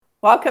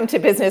Welcome to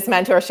Business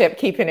Mentorship,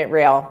 Keeping It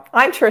Real.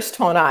 I'm Trish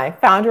Tonai,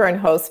 founder and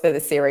host for the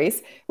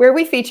series, where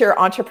we feature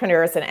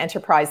entrepreneurs and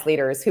enterprise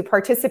leaders who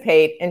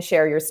participate in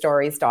Share Your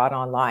Stories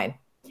online.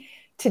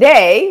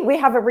 Today, we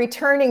have a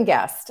returning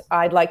guest.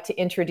 I'd like to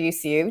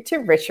introduce you to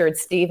Richard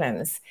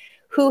Stevens,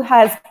 who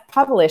has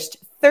published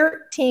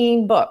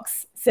 13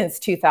 books since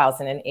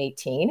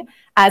 2018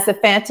 as a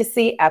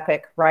fantasy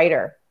epic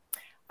writer.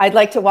 I'd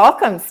like to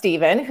welcome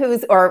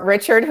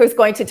Richard, who's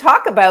going to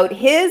talk about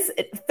his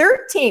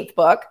 13th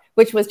book,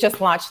 which was just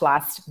launched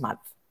last month.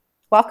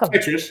 Welcome. Hi,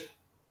 Trish.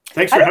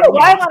 Thanks for having me. I don't know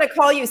why I want to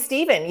call you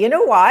Stephen. You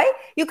know why?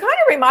 You kind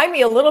of remind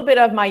me a little bit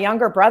of my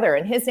younger brother,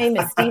 and his name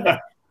is Stephen.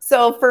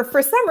 So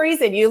for some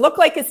reason, you look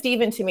like a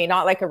Stephen to me,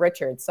 not like a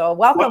Richard. So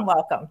welcome.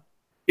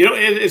 You know,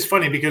 it's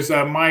funny because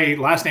my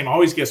last name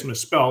always gets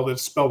misspelled.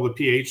 It's spelled with a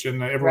PH,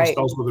 and everyone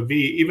spells with a V.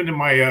 Even in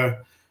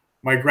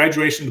my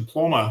graduation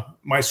diploma,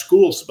 my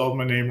school spelled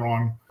my name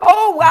wrong.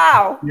 Oh,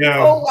 wow. Yeah.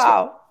 Oh,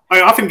 wow. So I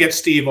often get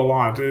Steve a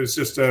lot. It's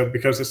just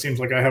because it seems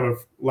like I have a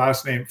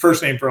first name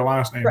for a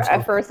last name.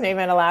 A first name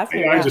and a last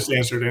name. I just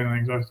answered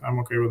anything. So I'm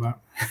okay with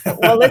that.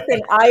 Well,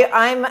 listen,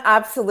 I'm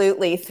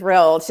absolutely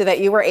thrilled that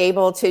you were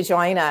able to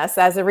join us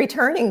as a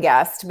returning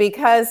guest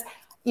because,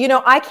 you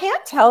know, I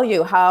can't tell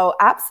you how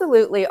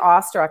absolutely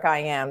awestruck I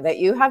am that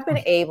you have been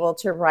able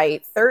to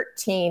write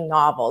 13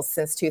 novels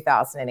since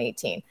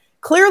 2018.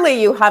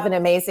 Clearly, you have an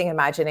amazing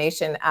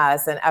imagination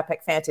as an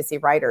epic fantasy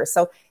writer.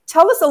 So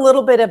tell us a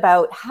little bit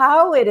about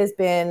how it has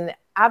been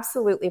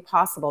absolutely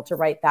possible to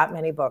write that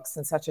many books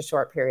in such a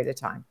short period of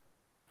time.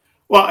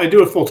 Well, I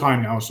do it full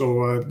time now,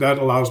 so that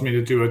allows me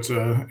to do it.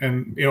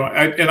 And you know,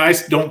 I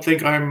don't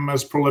think I'm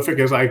as prolific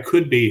as I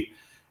could be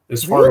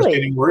as far as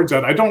getting words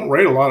out. I don't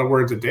write a lot of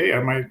words a day.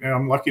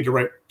 I'm lucky to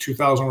write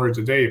 2,000 words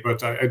a day,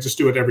 but I just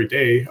do it every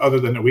day,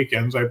 other than the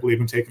weekends. I believe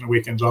in taking the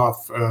weekends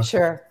off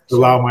to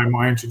allow my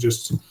mind to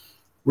just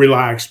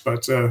relax.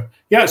 But so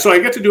I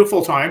get to do it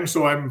full time.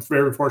 So I'm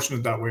very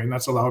fortunate that way. And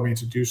that's allowed me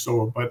to do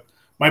so. But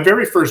my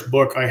very first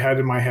book I had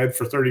in my head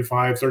for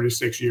 35,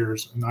 36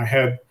 years. And I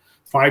had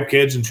 5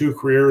 kids and 2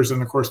 careers.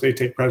 And of course they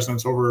take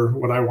precedence over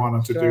what I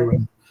wanted to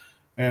do.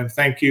 And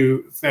thanks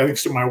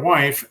to my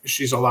wife,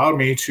 she's allowed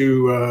me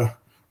to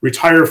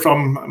retire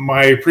from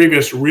my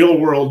previous real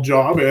world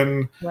job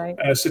and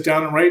sit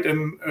down and write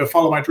and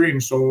follow my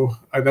dreams. So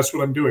that's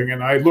what I'm doing.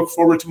 And I look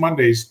forward to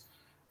Mondays.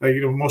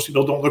 Most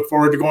people don't look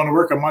forward to going to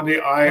work on Monday.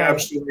 I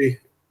absolutely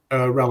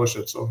relish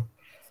it.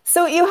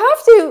 So you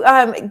have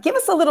to give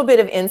us a little bit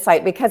of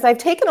insight, because I've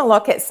taken a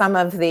look at some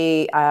of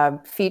the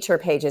feature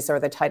pages or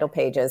the title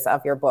pages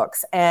of your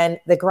books, and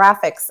the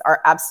graphics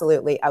are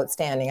absolutely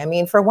outstanding. I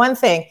mean, for one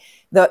thing,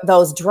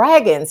 those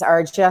dragons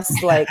are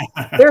just like,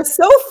 they're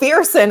so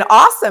fierce and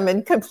awesome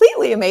and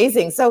completely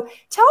amazing. So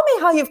tell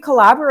me how you've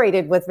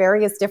collaborated with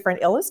various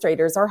different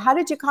illustrators, or how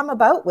did you come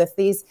about with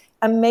these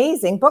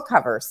amazing book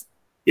covers?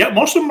 Yeah,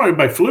 most of them are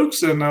by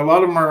flukes, and a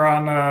lot of them are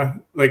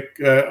on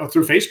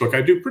through Facebook.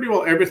 I do pretty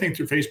well everything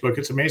through Facebook.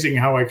 It's amazing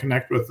how I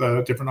connect with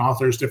different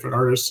authors, different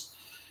artists.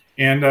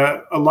 And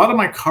a lot of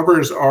my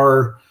covers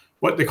are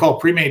what they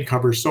call pre-made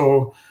covers.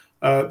 So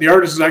the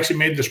artist has actually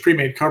made this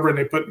pre-made cover, and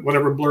they put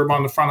whatever blurb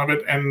on the front of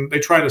it, and they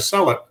try to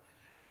sell it.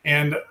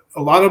 And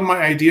a lot of my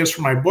ideas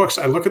for my books,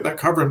 I look at that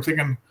cover, I'm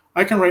thinking,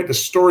 I can write the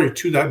story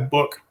to that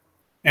book.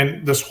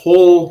 And this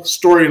whole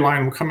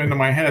storyline will come into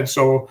my head.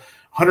 So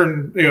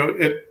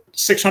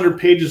 600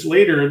 pages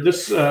later,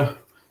 the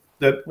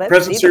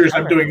present series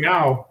I'm doing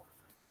now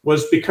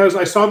was because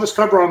I saw this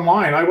cover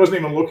online. I wasn't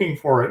even looking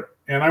for it.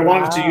 And I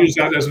wanted to use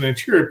that as an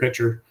interior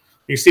picture.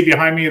 You see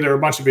behind me, there are a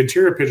bunch of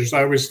interior pictures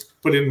I always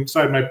put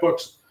inside my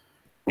books.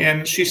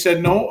 And she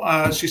said,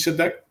 no, she said,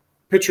 that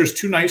picture is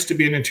too nice to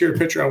be an interior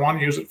picture. I want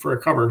to use it for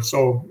a cover.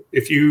 So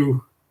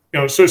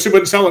so she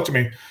wouldn't sell it to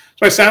me.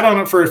 So I sat on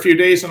it for a few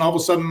days, and all of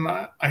a sudden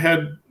I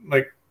had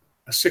like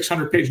a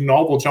 600-page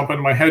novel jump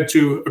into my head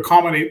to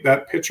accommodate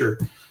that picture.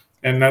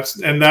 And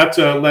that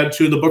led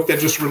to the book that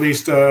just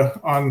released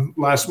on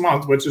last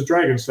month, which is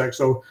Dragon's Sex.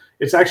 So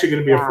it's actually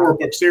going to be a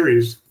 4-book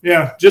series.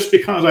 Yeah, just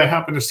because I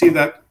happened to see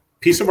that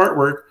piece of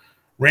artwork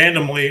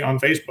randomly on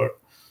Facebook.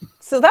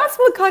 So that's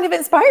what kind of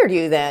inspired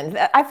you then.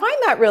 I find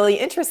that really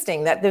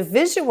interesting, that the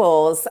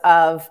visuals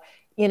of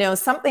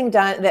something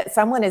done that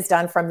someone has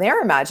done from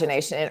their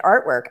imagination in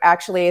artwork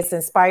actually has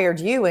inspired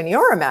you in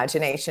your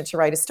imagination to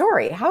write a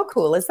story. How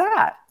cool is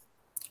that?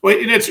 Well,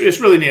 it's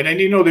really neat. And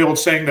the old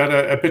saying that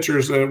a picture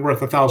is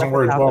worth 1,000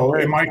 words. Well,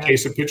 in my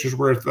case, a picture's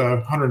worth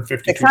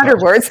 150.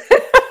 600 words.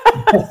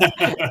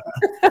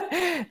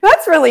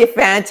 That's really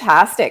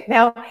fantastic.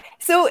 Now,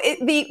 so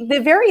the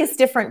various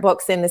different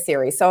books in the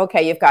series. So,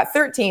 okay, you've got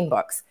 13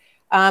 books.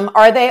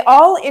 Are they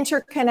all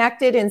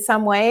interconnected in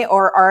some way,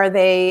 or are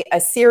they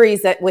a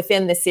series that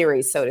within the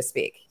series, so to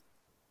speak?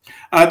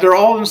 They're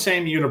all in the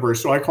same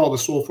universe. So I call it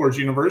the Soulforge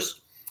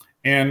universe.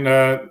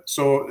 And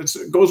so it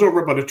goes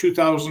over about a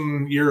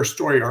 2,000-year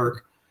story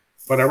arc,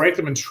 but I write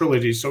them in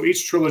trilogies. So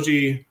each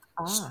trilogy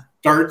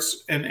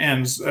starts and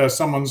ends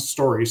someone's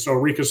story. So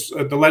Rika's,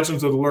 The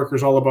Legends of the Lurker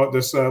is all about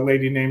this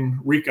lady named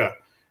Rika,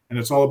 and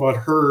it's all about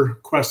her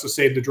quest to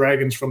save the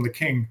dragons from the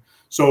king.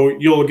 So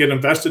you'll get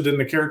invested in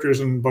the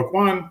characters in book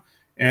 1,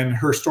 and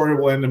her story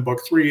will end in book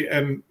 3,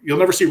 and you'll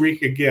never see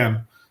Reek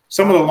again.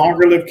 Some of the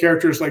longer-lived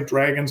characters like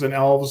dragons and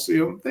elves,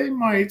 they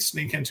might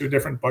sneak into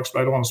different books,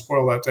 but I don't want to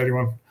spoil that to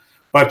anyone.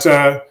 But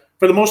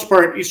for the most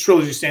part, each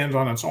trilogy stands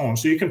on its own.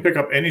 So you can pick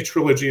up any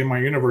trilogy in my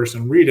universe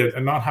and read it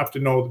and not have to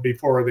know the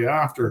before or the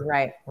after.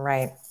 Right,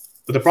 right.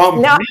 But the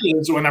problem for me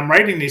is when I'm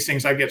writing these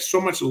things, I get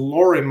so much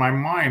lore in my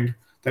mind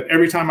that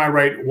every time I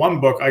write one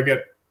book, I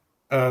get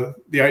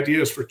the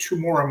ideas for 2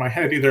 more in my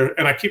head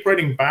and I keep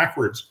writing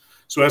backwards.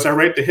 So as I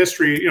write the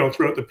history,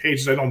 throughout the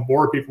pages, I don't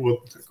bore people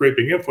with great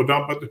big info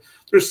dump, but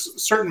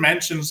there's certain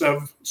mentions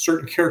of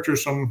certain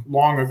characters from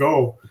long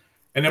ago.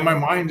 And then my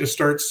mind just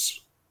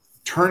starts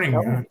turning.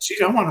 Geez,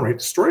 I want to write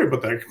the story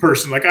about that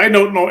person. Like, I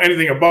don't know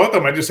anything about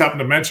them. I just happen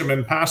to mention them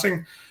in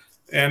passing.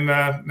 And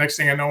next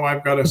thing I know,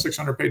 I've got a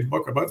 600-page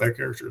book about that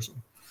character. So.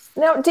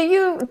 Now, do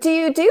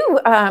you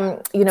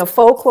do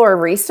folklore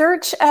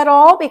research at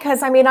all?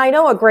 Because I mean, I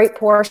know a great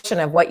portion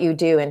of what you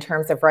do in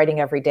terms of writing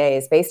every day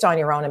is based on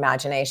your own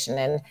imagination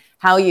and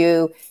how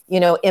you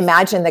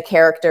imagine the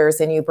characters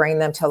and you bring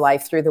them to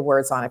life through the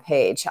words on a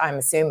page, I'm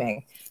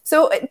assuming.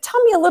 So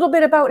tell me a little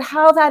bit about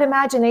how that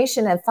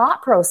imagination and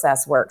thought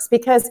process works,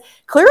 because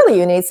clearly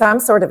you need some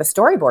sort of a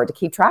storyboard to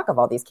keep track of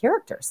all these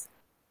characters.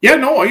 Yeah,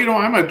 no,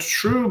 I'm a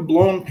true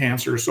blown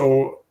pantser.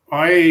 So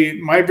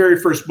my very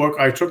first book,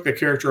 I took the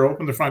character,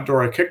 opened the front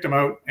door, I kicked him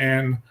out,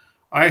 and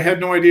I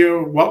had no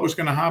idea what was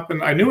going to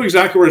happen. I knew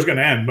exactly where it was going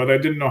to end, but I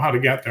didn't know how to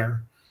get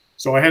there.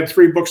 So I had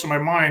 3 books in my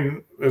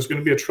mind. It was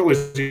going to be a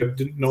trilogy. I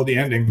didn't know the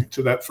ending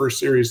to that first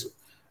series.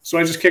 So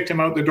I just kicked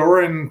him out the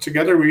door, and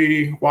together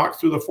we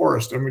walked through the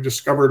forest, and we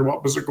discovered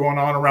what was going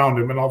on around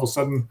him. And all of a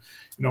sudden,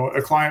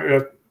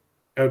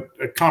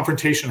 a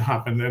confrontation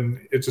happened,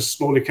 and it just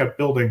slowly kept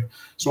building.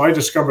 So I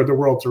discovered the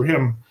world through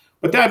him.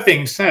 But that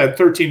being said,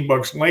 13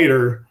 books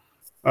later,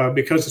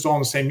 because it's all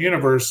in the same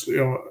universe,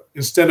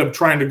 instead of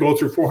trying to go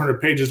through 400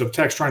 pages of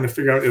text trying to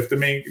figure out if the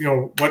main,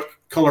 what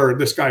color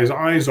this guy's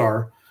eyes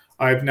are,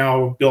 I've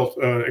now built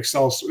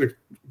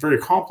very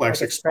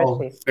complex Excel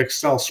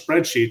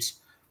spreadsheets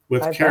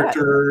with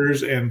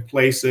characters and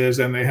places,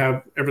 and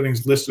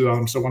everything's listed on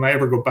them. So when I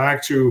ever go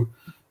back to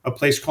a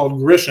place called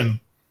Grishin,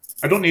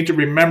 I don't need to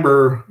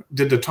remember,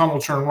 did the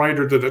tunnel turn right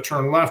or did it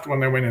turn left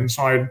when I went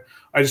inside?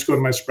 I just go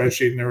to my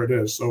spreadsheet and there it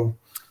is. So.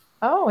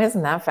 Oh,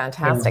 isn't that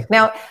fantastic? Yeah.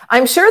 Now,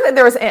 I'm sure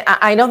that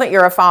I know that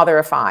you're a father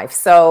of 5.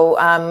 So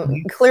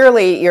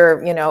clearly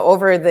you're,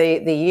 over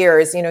the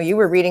years, you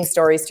were reading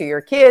stories to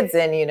your kids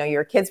and,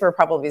 your kids were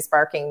probably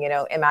sparking,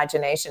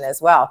 imagination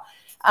as well.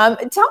 Tell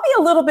me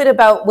a little bit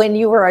about when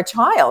you were a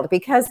child,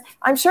 because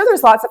I'm sure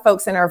there's lots of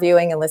folks in our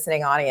viewing and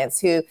listening audience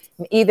who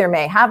either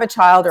may have a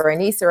child or a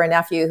niece or a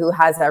nephew who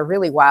has a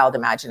really wild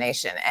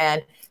imagination.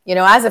 And,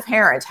 as a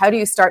parent, how do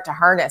you start to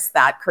harness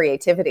that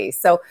creativity?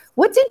 So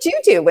what did you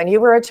do when you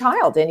were a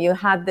child and you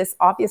had this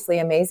obviously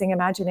amazing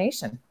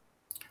imagination?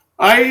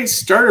 I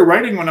started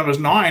writing when I was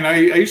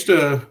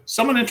 9.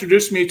 Someone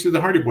introduced me to the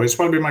Hardy Boys,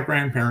 probably my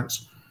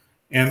grandparents.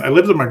 And I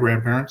lived with my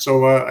grandparents.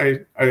 So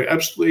I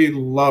absolutely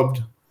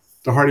loved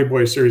the Hardy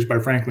Boys series by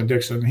Franklin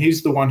Dixon.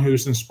 He's the one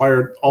who's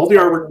inspired all the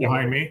artwork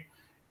behind me,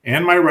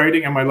 and my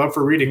writing and my love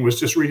for reading was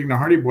just reading the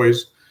Hardy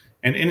Boys.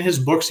 And in his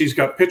books, he's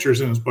got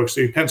pictures in his books,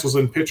 so he pencils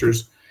in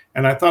pictures.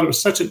 And I thought it was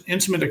such an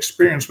intimate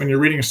experience when you're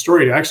reading a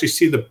story to actually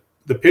see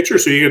the picture.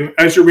 So you can,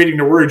 as you're reading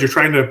the words, you're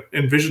trying to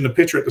envision the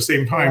picture at the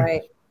same time.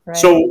 Right.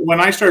 So when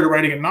I started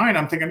writing at 9,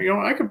 I'm thinking,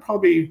 I could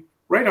probably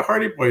write a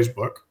Hardy Boys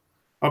book,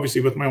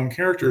 obviously with my own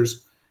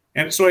characters.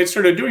 And so I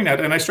started doing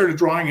that, and I started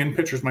drawing in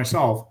pictures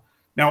myself.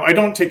 Now, I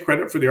don't take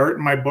credit for the art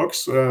in my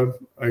books.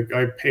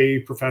 I pay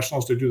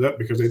professionals to do that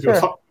because they do a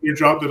lot better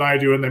job than I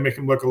do, and they make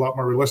them look a lot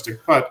more realistic.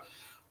 But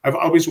I've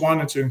always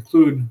wanted to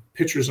include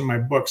pictures in my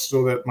books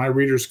so that my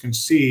readers can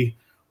see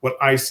what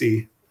I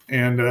see.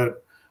 And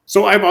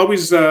so I've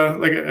always,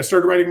 I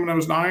started writing when I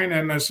was 9,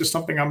 and it's just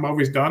something I've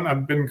always done.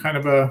 I've been kind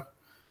of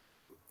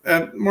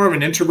more of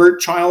an introvert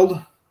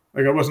child.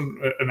 Like, I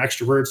wasn't an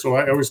extrovert, so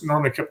I always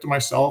normally kept to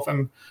myself.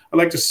 And I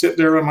like to sit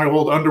there on my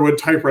old Underwood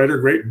typewriter,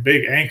 great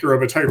big anchor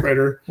of a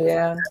typewriter,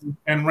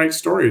 and write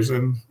stories.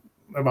 And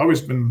I've always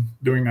been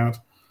doing that.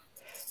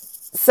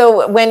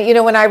 So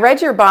when I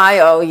read your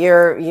bio,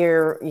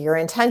 your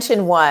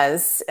intention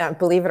was,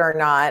 believe it or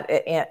not,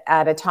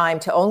 at a time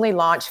to only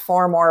launch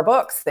 4 more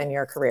books in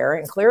your career,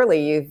 and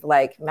clearly you've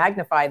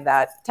magnified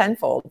that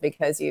tenfold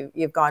because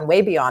you've gone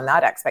way beyond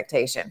that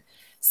expectation.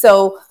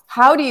 So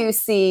how do you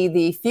see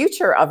the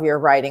future of your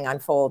writing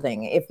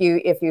unfolding? If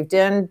you've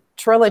done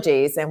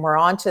trilogies and we're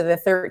on to the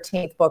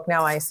 13th book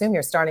now, I assume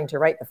you're starting to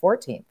write the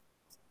 14th.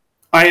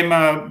 I am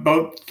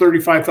about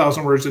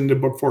 35,000 words into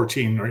book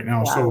 14 right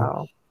now. Wow.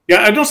 So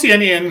yeah, I don't see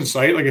any end in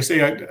sight. Like I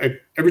say, I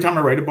every time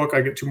I write a book,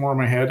 I get 2 more in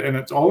my head, and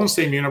it's all in the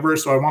same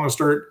universe. So I want to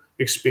start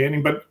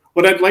expanding. But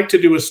what I'd like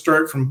to do is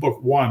start from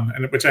book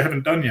 1, which I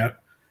haven't done yet,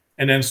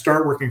 and then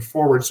start working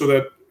forward so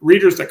that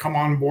readers that come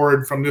on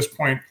board from this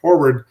point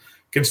forward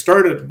can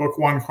start at book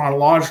 1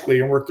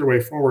 chronologically and work their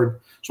way forward.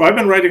 So I've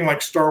been writing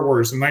like Star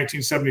Wars. In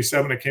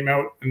 1977, it came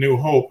out, A New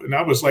Hope, and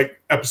that was like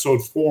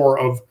episode 4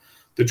 of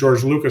the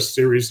George Lucas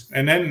series.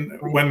 And then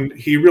when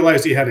he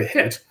realized he had a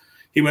hit,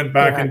 he went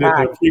back and did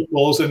the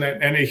prequels,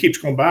 and he keeps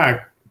going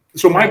back.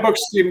 So my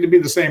books seem to be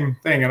the same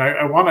thing, and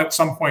I want to at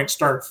some point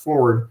start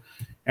forward.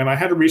 And I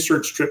had a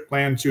research trip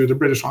planned to the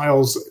British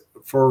Isles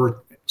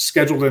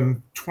scheduled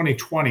in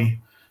 2020.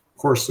 Of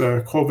course,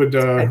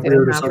 COVID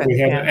reared us ugly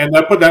head, and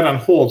I put that on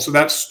hold. So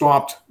that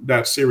stopped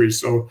that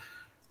series. So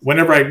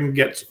whenever I can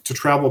get to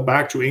travel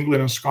back to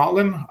England and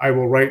Scotland, I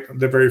will write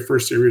the very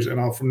first series.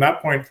 And from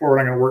that point forward,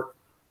 I'm going to work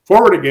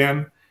forward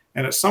again.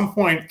 And at some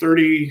point,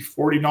 30,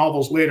 40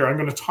 novels later, I'm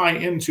going to tie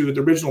into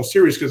the original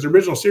series, because the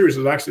original series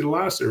is actually the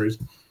last series.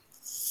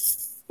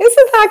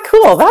 Isn't that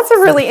cool? That's a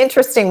really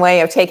interesting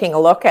way of taking a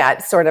look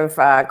at sort of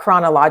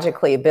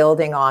chronologically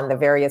building on the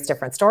various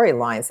different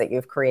storylines that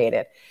you've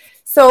created.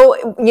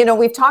 So,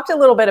 we've talked a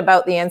little bit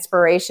about the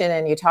inspiration,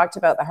 and you talked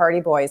about the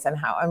Hardy Boys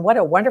and what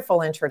a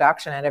wonderful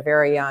introduction at a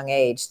very young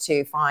age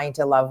to find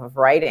a love of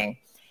writing.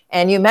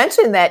 And you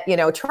mentioned that,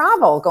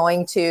 travel,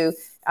 going to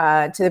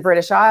the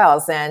British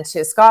Isles and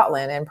to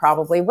Scotland and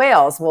probably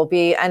Wales will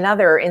be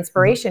another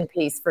inspiration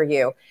piece for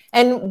you.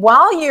 And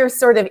while you're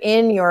sort of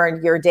in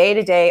your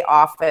day-to-day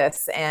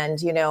office, and,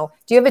 do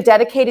you have a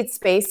dedicated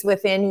space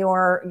within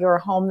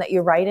your home that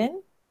you write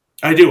in?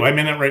 I do. I'm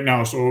in it right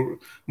now. So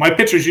my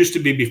pictures used to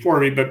be before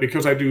me, but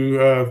because I do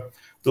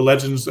the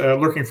Legends,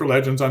 Lurking for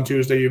Legends on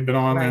Tuesday, you've been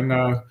on, and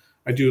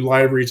I do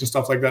live reads and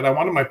stuff like that. I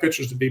wanted my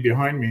pictures to be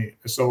behind me,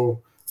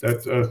 so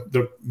that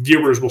the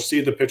viewers will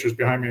see the pictures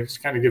behind me. It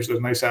kind of gives it a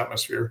nice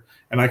atmosphere,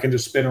 and I can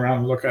just spin around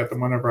and look at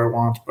them whenever I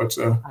want. But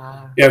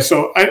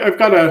so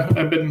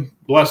I've been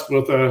blessed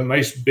with a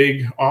nice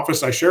big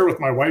office I share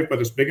with my wife, but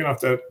it's big enough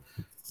that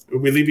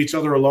we leave each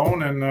other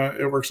alone, and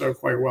it works out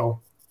quite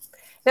well.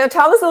 Now,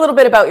 tell us a little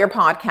bit about your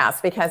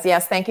podcast, because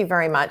yes, thank you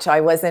very much. I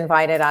was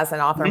invited as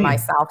an author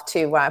myself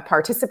to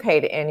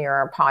participate in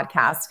your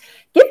podcast.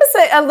 Give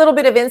us a little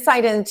bit of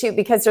insight into,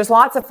 because there's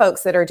lots of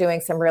folks that are doing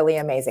some really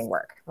amazing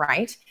work,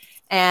 right?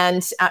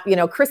 And,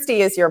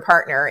 Christy is your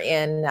partner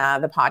in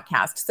the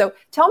podcast. So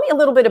tell me a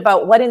little bit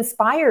about what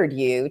inspired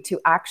you to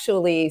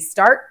actually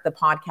start the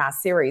podcast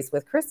series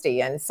with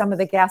Christy and some of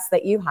the guests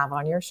that you have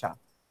on your show.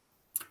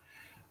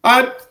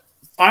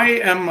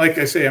 I am, like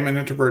I say, I'm an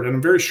introvert, and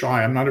I'm very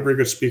shy. I'm not a very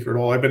good speaker at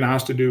all. I've been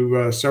asked to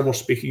do several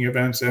speaking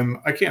events, and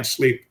I can't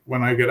sleep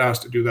when I get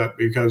asked to do that,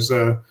 because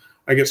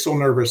I get so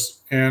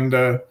nervous. And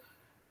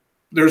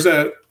there's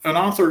an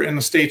author in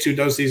the States who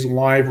does these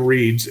live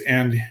reads,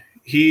 and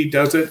he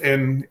does it,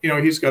 and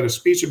he's got a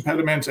speech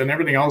impediment and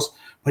everything else,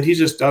 but he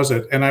just does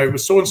it. And I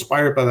was so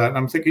inspired by that, and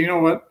I'm thinking, you know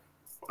what,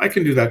 I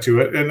can do that to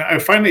it. And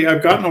I've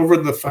gotten over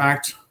the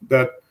fact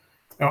that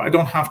I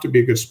don't have to be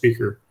a good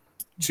speaker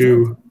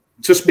to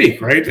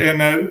speak, right?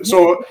 And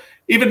so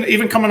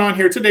even coming on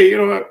here today,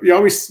 you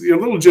always, you're a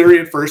little jittery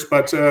at first,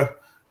 but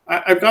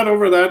I've got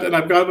over that, and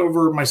I've got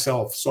over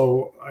myself.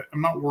 So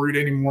I'm not worried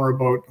anymore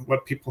about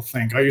what people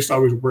think. I used to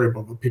always worry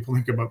about what people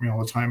think about me all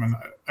the time,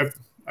 and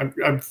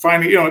I'm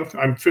finally,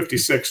 I'm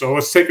 56, so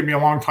it's taken me a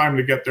long time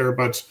to get there.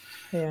 But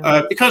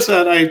because of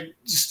that, I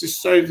just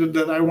decided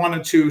that I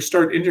wanted to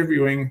start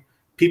interviewing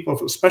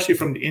people, especially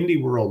from the indie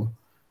world,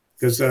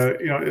 because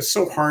it's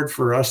so hard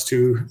for us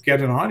to get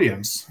an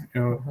audience.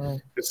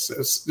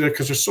 It's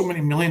because there's so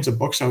many millions of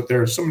books out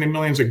there, so many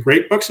millions of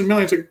great books and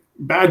millions of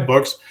bad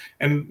books,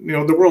 and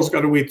the world's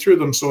got to weed through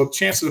them. So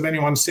chances of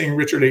anyone seeing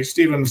Richard H.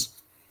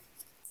 Stephens,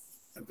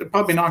 they're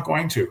probably not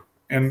going to.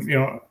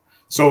 And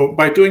so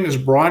by doing this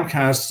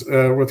broadcast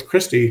with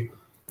Christy,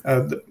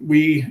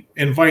 we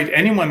invite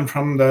anyone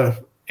from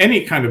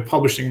any kind of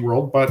publishing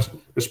world, but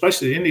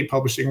especially the indie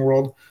publishing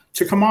world,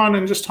 to come on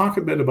and just talk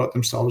a bit about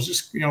themselves.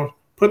 Just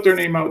put their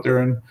name out there.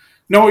 And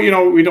no,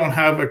 we don't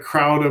have a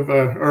crowd of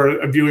or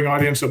a viewing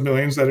audience of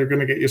millions that are going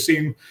to get you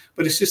seen,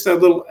 but it's just that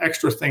little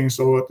extra thing.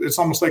 So it's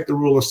almost like the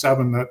rule of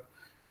 7, that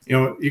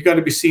you got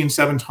to be seen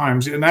 7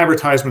 times. An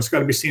advertisement's got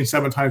to be seen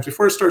 7 times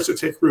before it starts to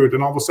take root.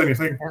 And all of a sudden you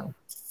think,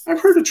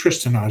 I've heard of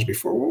Trish Tanaj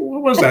before.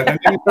 What was that? And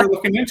then you start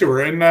looking into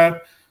her, and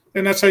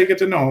that's how you get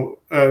to know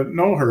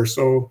her.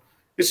 So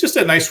it's just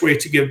a nice way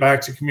to give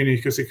back to the community,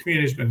 because the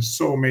community has been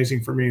so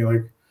amazing for me.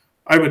 Like,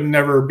 I would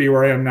never be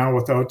where I am now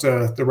without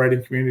the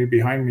writing community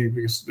behind me,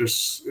 because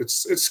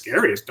it's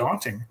scary, it's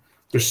daunting.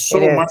 There's so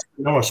much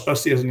to know,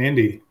 especially as an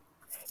indie.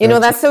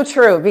 That's so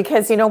true,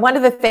 because one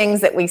of the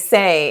things that we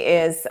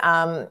say is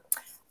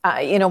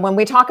when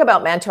we talk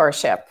about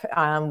mentorship,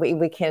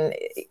 we can,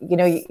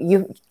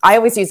 I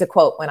always use a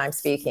quote when I'm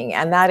speaking,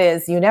 and that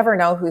is, you never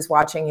know who's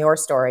watching your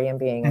story and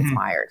being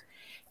inspired.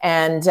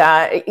 And,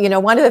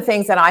 one of the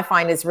things that I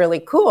find is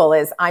really cool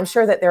is I'm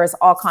sure that there's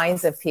all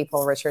kinds of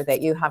people, Richard,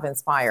 that you have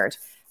inspired.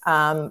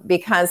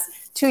 Because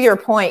to your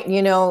point,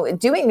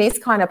 doing these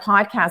kind of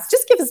podcasts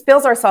just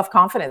builds our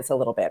self-confidence a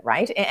little bit,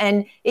 right?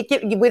 And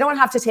we don't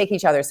have to take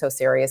each other so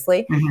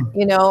seriously.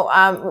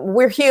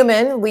 We're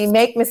human, we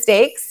make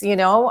mistakes,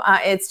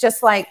 it's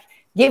just like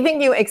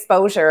giving you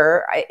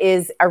exposure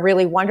is a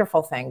really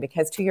wonderful thing,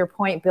 because to your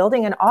point,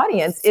 building an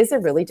audience is a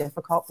really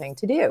difficult thing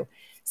to do.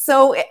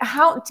 So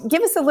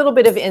give us a little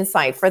bit of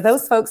insight for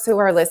those folks who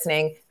are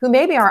listening, who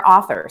maybe are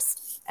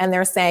authors and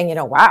they're saying,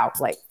 wow,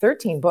 like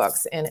 13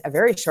 books in a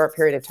very short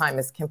period of time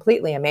is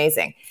completely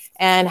amazing.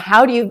 And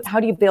how do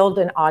you build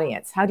an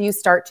audience? How do you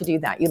start to do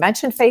that? You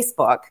mentioned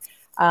Facebook,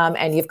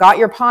 and you've got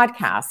your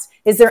podcast.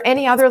 Is there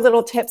any other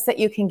little tips that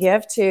you can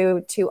give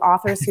to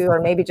authors who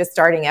are maybe just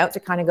starting out to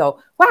kind of go,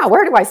 wow,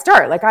 where do I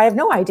start? Like, I have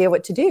no idea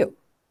what to do.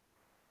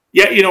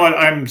 Yeah,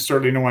 I'm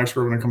certainly no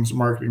expert when it comes to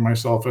marketing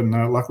myself, and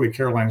luckily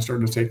Caroline's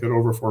starting to take that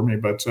over for me.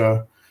 But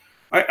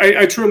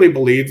I truly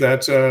believe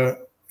that,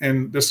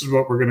 and this is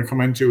what we're going to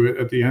come into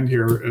at the end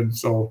here. And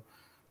so,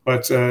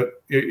 but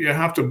you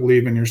have to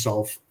believe in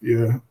yourself.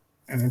 Yeah,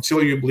 and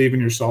until you believe in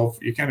yourself,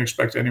 you can't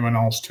expect anyone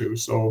else to.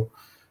 So,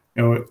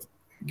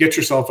 get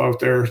yourself out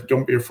there.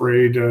 Don't be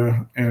afraid,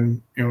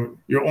 and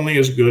you're only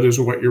as good as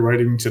what you're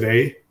writing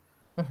today.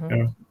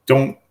 Mm-hmm.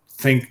 Don't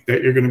think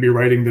that you're going to be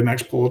writing the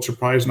next Pulitzer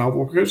Prize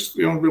novel, because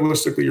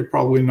realistically you're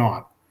probably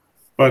not.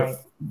 But right.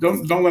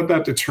 Don't let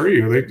that deter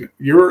you. Like,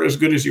 you're as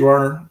good as you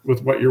are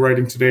with what you're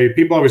writing today.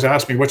 People always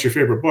ask me, what's your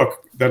favorite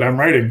book that I'm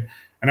writing?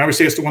 And I always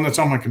say it's the one that's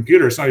on my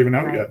computer. It's not even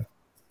out yet. Right.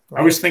 I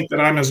always think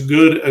that I'm as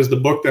good as the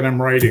book that I'm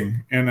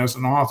writing. And as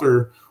an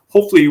author,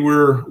 hopefully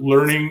we're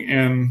learning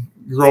and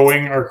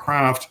growing our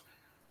craft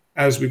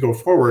as we go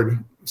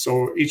forward.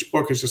 So each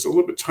book is just a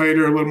little bit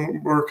tighter, a little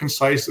more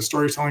concise. The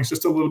storytelling is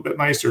just a little bit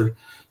nicer,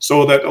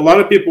 so that a lot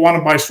of people want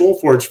to buy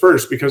Soulforge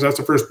first because that's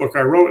the first book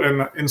I wrote.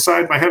 And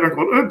inside my head, I'm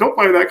going, oh, don't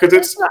buy that,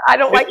 because I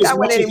don't like that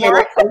one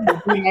anymore.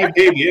 My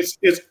baby.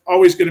 It's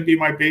always going to be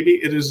my baby.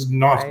 It is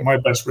not my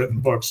best written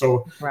book.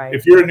 So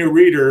if you're a new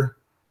reader,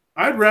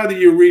 I'd rather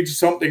you read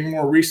something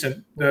more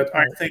recent that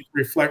I think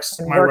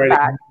reflects my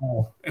writing.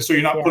 And so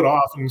you're not put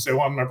off and say,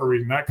 well, I'm never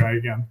reading that guy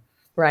again.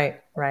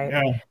 Right.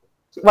 Yeah.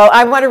 Well,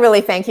 I want to really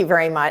thank you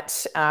very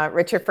much,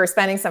 Richard, for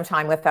spending some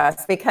time with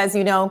us, because,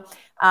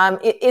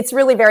 it's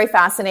really very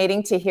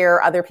fascinating to hear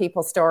other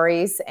people's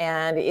stories.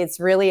 And it's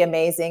really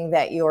amazing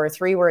that your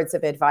 3 words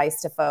of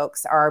advice to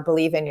folks are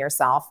believe in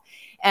yourself.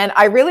 And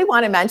I really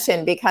want to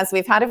mention, because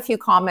we've had a few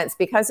comments,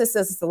 because this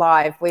is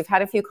live, we've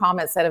had a few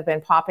comments that have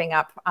been popping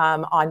up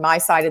on my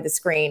side of the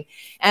screen.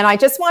 And I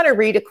just want to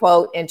read a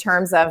quote in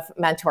terms of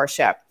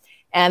mentorship.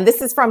 And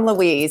this is from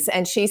Louise,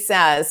 and she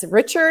says,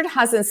 Richard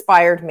has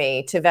inspired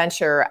me to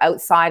venture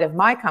outside of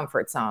my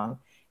comfort zone.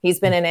 He's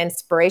been an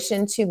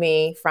inspiration to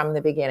me from the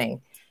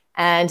beginning.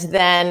 And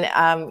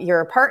then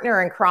your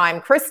partner in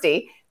crime,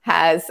 Christy,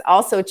 has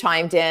also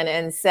chimed in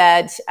and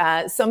said,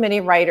 so many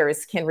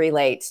writers can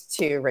relate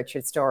to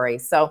Richard's story.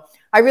 So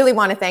I really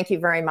want to thank you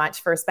very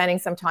much for spending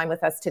some time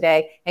with us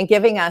today and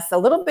giving us a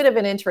little bit of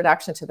an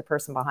introduction to the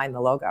person behind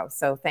the logo.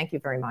 So thank you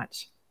very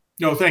much.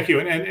 No, thank you.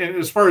 And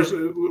as far as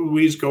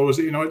Louise goes,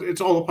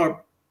 it's all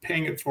about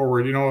paying it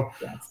forward.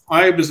 Yes.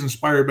 I was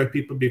inspired by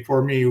people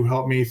before me who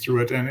helped me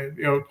through it.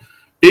 And,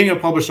 being a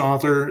published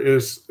author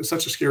is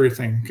such a scary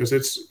thing, because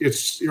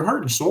it's your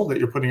heart and soul that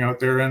you're putting out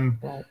there. And,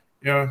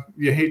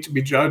 you hate to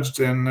be judged,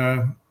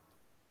 and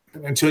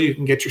until you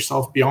can get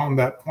yourself beyond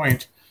that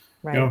point.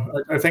 Right.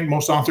 I think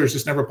most authors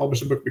just never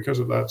publish a book because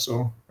of that.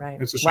 So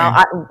it's a shame.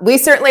 Well, we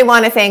certainly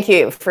want to thank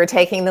you for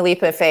taking the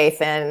leap of faith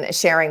and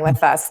sharing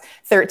with us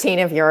 13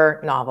 of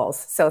your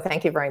novels. So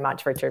thank you very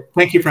much, Richard.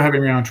 Thank you for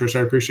having me on, Trish.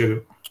 I appreciate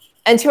it.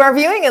 And to our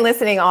viewing and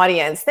listening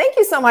audience, thank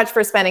you so much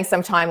for spending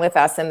some time with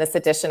us in this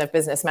edition of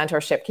Business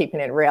Mentorship,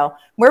 Keeping It Real,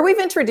 where we've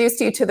introduced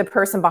you to the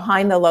person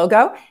behind the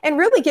logo and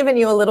really given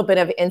you a little bit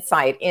of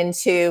insight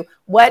into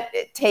what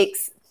it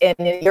takes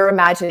in your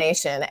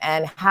imagination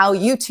and how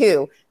you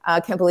too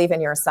can believe in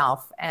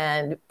yourself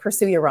and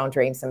pursue your own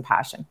dreams and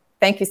passion.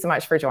 Thank you so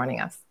much for joining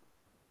us.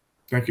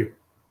 Thank you.